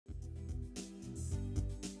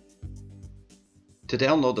To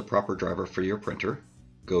download the proper driver for your printer,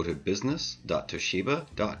 go to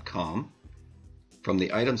business.toshiba.com. From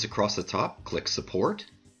the items across the top, click Support.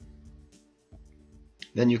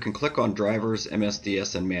 Then you can click on Drivers,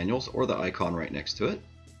 MSDS, and Manuals, or the icon right next to it.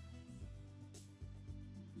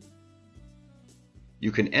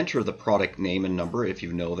 You can enter the product name and number if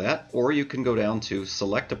you know that, or you can go down to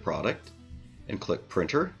Select a Product and click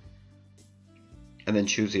Printer, and then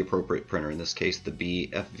choose the appropriate printer, in this case the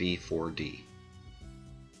B-FV4D.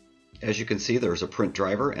 As you can see, there's a print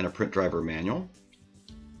driver and a print driver manual.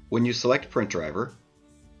 When you select print driver,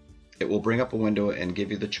 it will bring up a window and give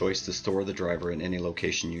you the choice to store the driver in any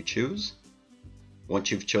location you choose. Once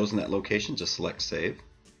you've chosen that location, just select Save.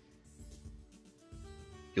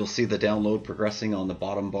 You'll see the download progressing on the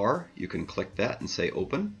bottom bar. You can click that and say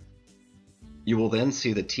Open. You will then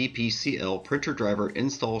see the TPCL Printer Driver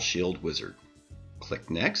Install Shield wizard. Click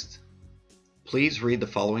Next. Please read the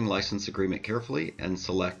following license agreement carefully and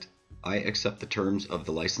select I accept the terms of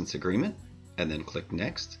the license agreement, and then click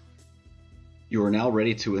Next. You are now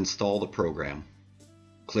ready to install the program.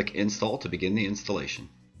 Click Install to begin the installation.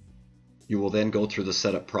 You will then go through the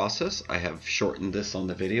setup process. I have shortened this on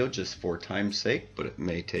the video just for time's sake, but it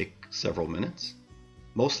may take several minutes.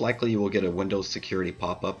 Most likely you will get a Windows security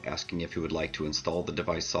pop-up asking if you would like to install the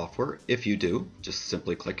device software. If you do, just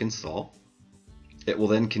simply click Install. It will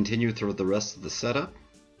then continue through the rest of the setup,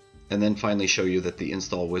 and then finally show you that the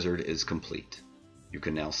install wizard is complete. You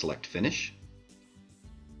can now select Finish.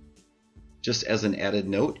 Just as an added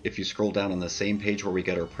note, if you scroll down on the same page where we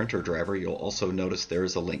get our printer driver, you'll also notice there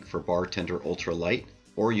is a link for Bartender Ultra Light,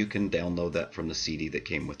 or you can download that from the CD that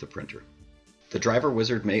came with the printer. The driver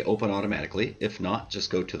wizard may open automatically. If not, just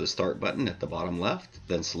go to the Start button at the bottom left,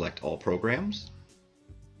 then select All Programs.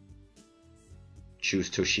 Choose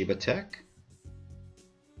Toshiba Tech,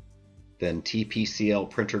 then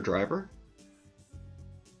TPCL Printer Driver,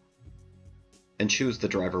 and choose the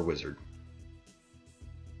driver wizard.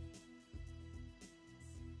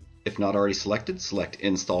 If not already selected, select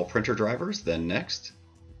Install Printer Drivers, then Next.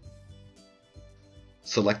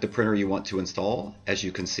 Select the printer you want to install. As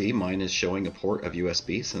you can see, mine is showing a port of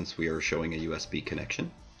USB since we are showing a USB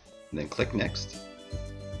connection. And then click Next.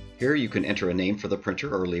 Here you can enter a name for the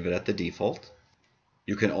printer or leave it at the default.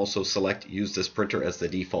 You can also select Use this printer as the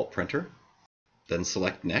default printer. Then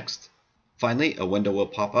select Next. Finally, a window will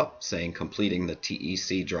pop up saying completing the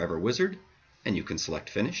TEC driver wizard, and you can select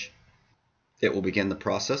Finish. It will begin the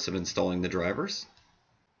process of installing the drivers,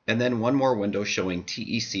 and then one more window showing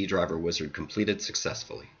TEC driver wizard completed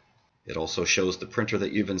successfully. It also shows the printer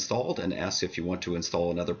that you've installed and asks if you want to install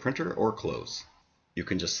another printer or close. You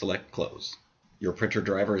can just select Close. Your printer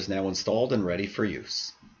driver is now installed and ready for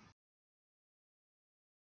use.